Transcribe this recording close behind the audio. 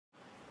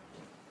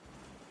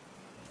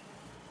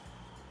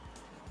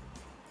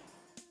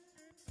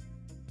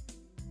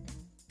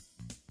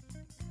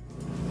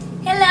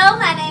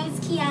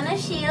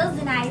Shields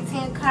and I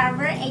attend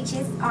Carver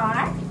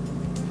HSR.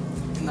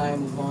 And I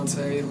am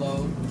Levante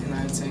Lowe and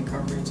I attend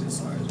Carver HSR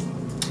as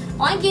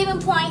well. On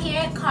GivingPoint here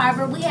at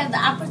Carver, we have the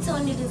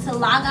opportunity to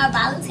log our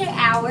volunteer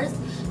hours,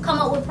 come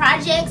up with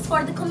projects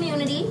for the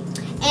community,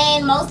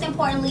 and most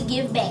importantly,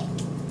 give back.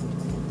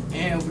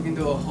 And we can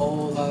do a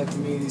whole lot of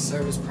community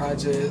service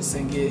projects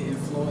and get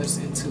influence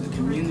into the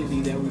community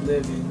that we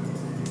live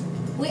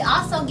in. We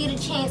also get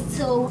a chance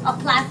to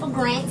apply for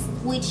grants,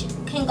 which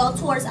can go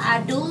towards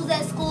our dues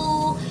at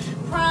school,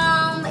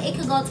 prom, it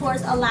could go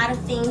towards a lot of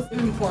things.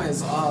 GivingPoint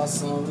is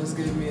awesome. It's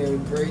given me a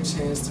great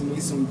chance to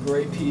meet some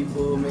great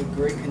people, make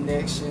great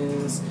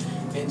connections,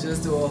 and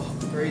just do a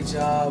great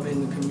job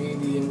in the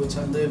community in which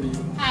I live in.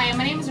 Hi,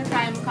 my name is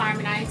Rakaya McCarm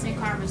and I attend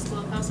Carver School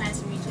of Health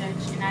Science and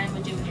Research, and I am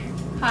a junior.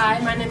 Hi,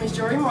 my name is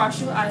Jory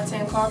Marshall. I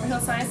attend Carver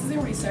Health Sciences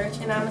and Research,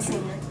 and I'm a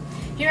senior.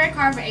 Here at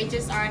Carver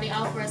HSR, they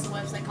offer us a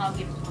website called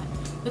GivingPoint.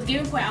 With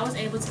GivingPoint, I was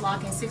able to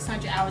log in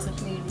 600 hours of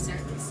community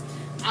service.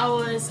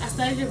 I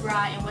studied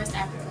abroad in West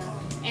Africa,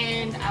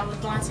 and I was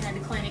volunteering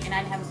at the clinic, and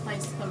I didn't have a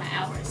place to put my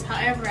hours.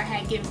 However, I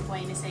had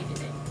GivingPoint to save the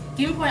day.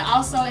 GivingPoint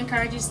also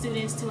encourages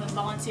students to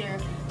volunteer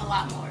a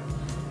lot more.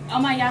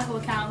 On my Yahoo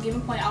account,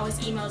 GivingPoint always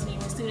emails me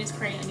when students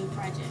create a new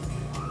project.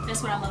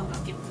 That's what I love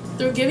about GivingPoint.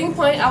 Through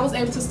GivingPoint, I was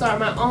able to start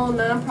my own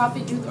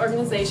nonprofit youth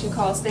organization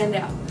called Stand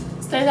Out.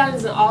 Stand Out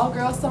is an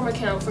all-girls summer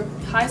camp for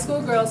high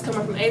school girls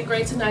coming from 8th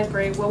grade to 9th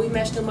grade, where we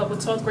match them up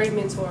with 12th grade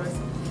mentors.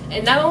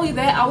 And not only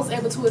that, I was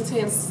able to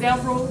attend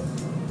several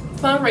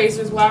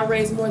fundraisers where I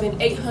raised more than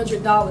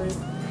 $800.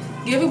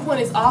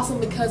 GivingPoint is awesome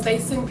because they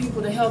send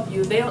people to help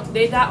you.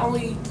 They not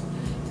only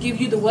give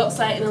you the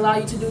website and allow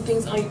you to do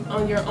things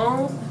on your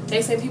own,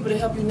 they send people to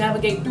help you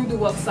navigate through the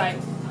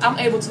website. I'm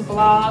able to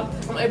blog,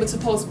 I'm able to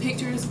post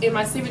pictures, and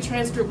my civic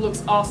transcript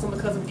looks awesome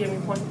because of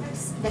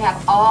GivingPoint. That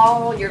have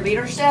all your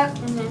leadership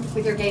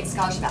with your GATE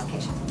scholarship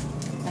application.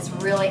 That's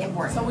really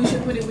important. So we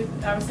should put it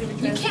with our civic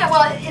transcript? You can't,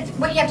 well,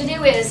 what you have to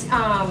do is,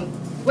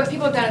 what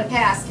people have done in the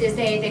past is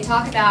they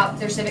talk about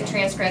their civic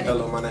transcript.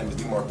 Hello, my name is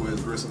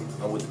DeMarquez Grissom.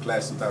 I'm with the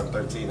class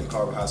 2013 at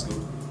Carver High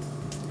School.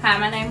 Hi,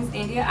 my name is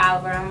India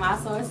Oliver. I'm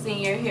also a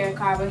senior here at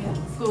Carver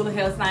School of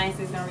Health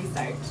Sciences and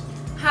Research.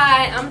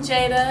 Hi, I'm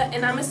Jada,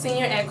 and I'm a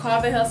senior at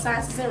Carver Health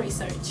Sciences and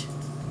Research.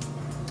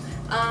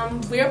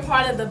 We're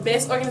part of the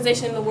best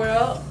organization in the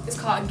world. It's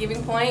called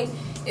GivingPoint.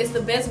 It's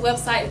the best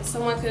website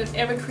someone could have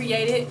ever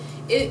created.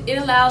 It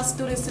allows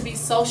students to be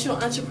social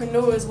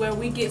entrepreneurs where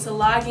we get to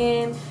log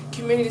in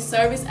community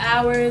service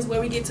hours,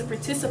 where we get to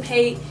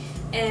participate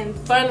in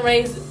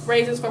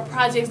fundraisers for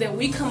projects that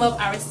we come up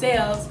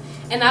ourselves.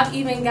 And I've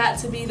even got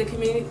to be the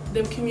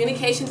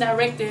communication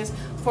directors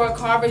for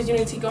Carver's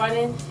Unity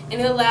Garden, and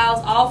it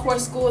allows all 4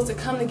 schools to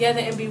come together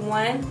and be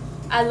one.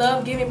 I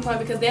love GivingPoint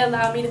because they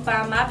allow me to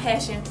find my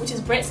passion, which is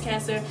breast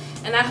cancer,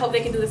 and I hope they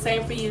can do the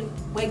same for you.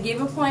 What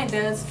GivingPoint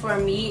does for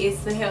me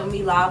is to help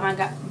me log my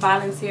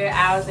volunteer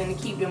hours and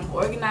to keep them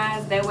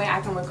organized. That way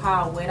I can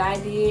recall what I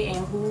did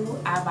and who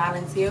I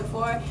volunteered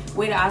for.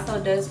 What it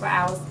also does for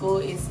our school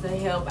is to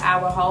help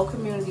our whole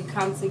community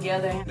come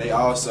together. They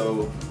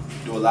also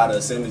do a lot of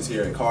assemblies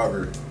here at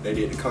Carver. They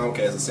did the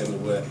Comcast assembly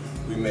where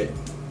we met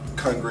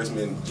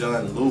Congressman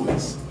John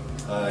Lewis.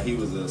 He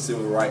was a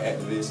civil rights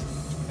activist,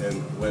 and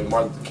when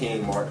Martin Luther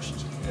King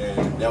marched,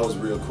 and that was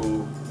real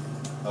cool.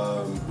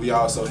 We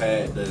also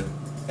had the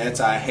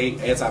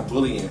anti-hate,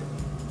 anti-bullying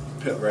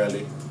pep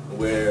rally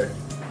where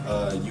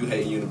You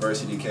Hate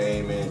University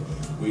came and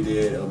we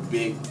did a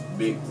big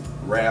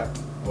rap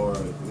or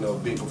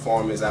big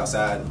performance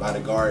outside by the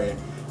garden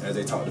as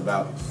they talked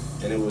about,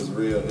 and it was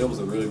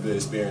a really good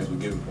experience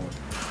with GivingPoint.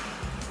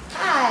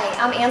 Hi,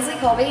 I'm Ansley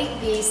Colby,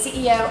 the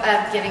CEO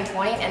of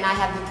GivingPoint, and I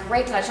have the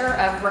great pleasure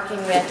of working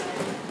with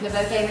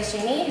Nyaboke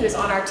Machini, who is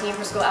on our team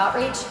for school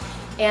outreach,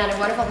 and a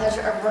wonderful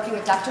pleasure of working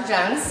with Dr.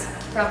 Jones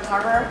from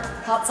Carver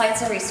Health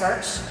Science and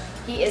Research.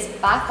 He is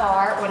by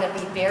far one of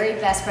the very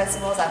best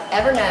principals I've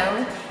ever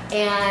known,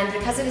 and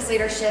because of his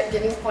leadership,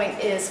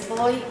 GivingPoint is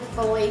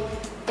fully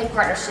in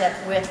partnership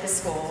with the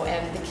school,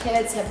 and the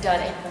kids have done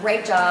a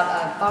great job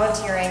of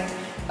volunteering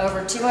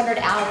over 200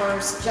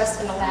 hours just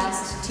in the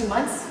last 2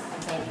 months, I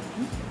think.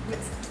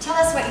 Tell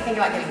us what you think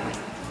about GivingPoint,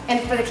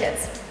 and for the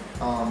kids.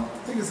 I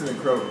think it's an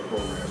incredible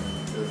program.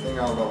 The thing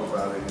I love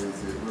about it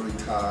is it really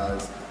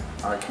ties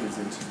our kids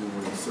into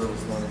doing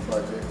service learning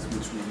projects,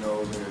 which we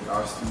know that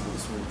our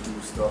students will do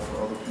stuff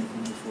for other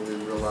people before they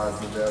realize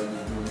the value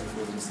of doing it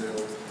for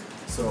themselves.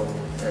 So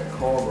at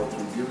Carver,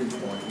 through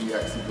GivingPoint, we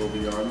actually go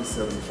beyond the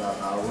 75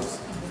 hours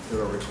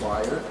that are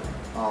required,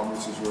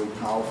 which is really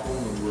powerful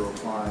when we're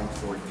applying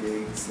for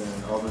GATES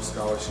and other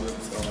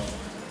scholarships.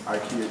 Our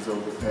kids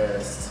over the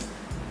past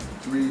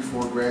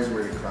 3-4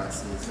 graduating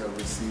classes have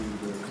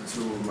received a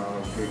considerable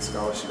amount of GATE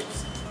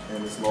scholarships,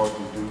 and it's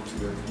largely due to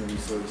their community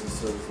service and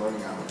service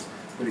learning hours.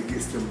 But it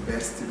gets them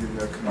vested in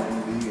their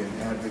community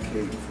and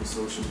advocating for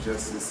social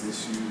justice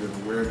issues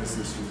and awareness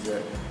issues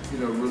that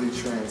really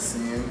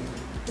transcend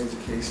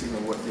education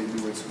and what they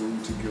do in school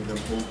to give them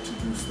hope to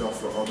do stuff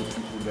for other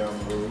people down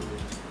the road.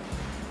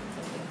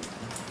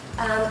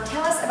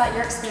 Tell us about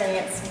your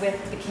experience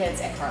with the kids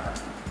at Carver.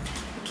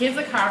 The kids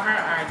at Carver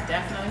are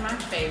definitely my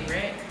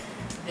favorite.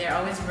 They're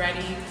always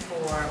ready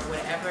for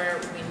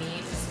whatever we need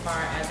as far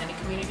as any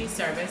community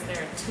service.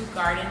 There are 2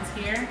 gardens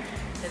here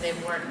that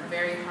they've worked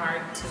very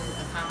hard to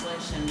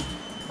accomplish and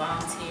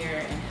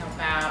volunteer and help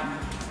out,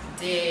 and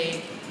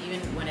dig, even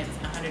when it's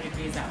 100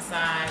 degrees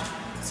outside,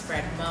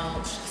 spread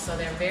mulch. So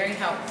they're very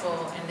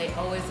helpful, and they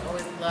always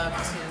love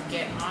to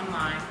get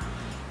online,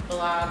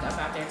 blog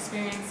about their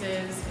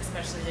experiences,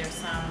 especially there's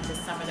some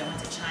this summer that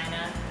went to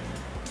China,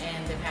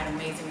 and they've had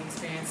amazing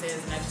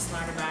experiences. And I just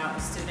learned about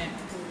a student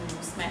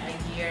who spent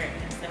a year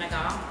in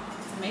Senegal.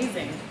 It's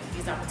amazing,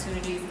 these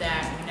opportunities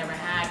that we never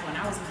had when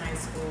I was in high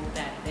school,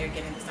 that they're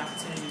getting this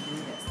opportunity to do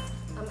this.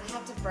 I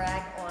have to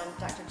brag on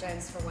Dr.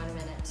 Jones for 1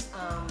 minute.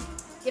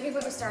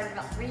 GivingPoint was started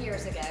about 3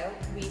 years ago.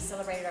 We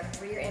celebrated our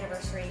 3-year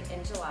anniversary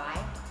in July,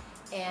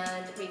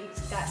 and we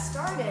got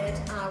started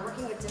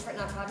working with different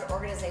nonprofit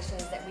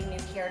organizations that we knew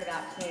cared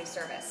about community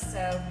service.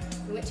 So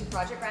we went to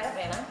Project Right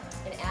Atlanta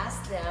and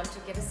asked them to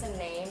give us some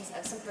names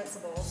of some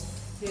principals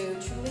who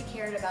truly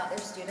cared about their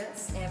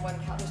students and wanted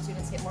to help their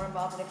students get more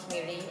involved in the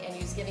community, and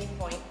use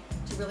GivingPoint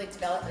to really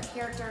develop their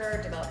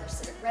character, develop their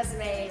civic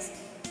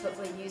resumes,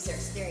 hopefully use their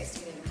experience to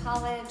get into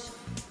college.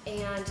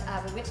 And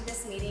we went to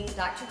this meeting.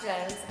 Dr.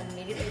 Jones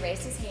immediately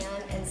raised his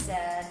hand and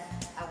said,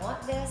 I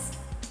want this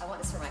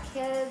for my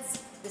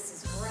kids, this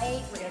is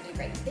great, we're going to do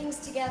great things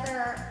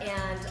together.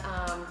 And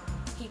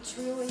he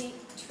truly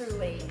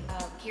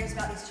cares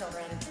about these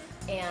children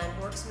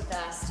and works with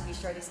us to be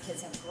sure these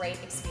kids have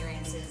great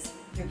experiences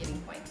through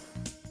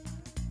GivingPoint.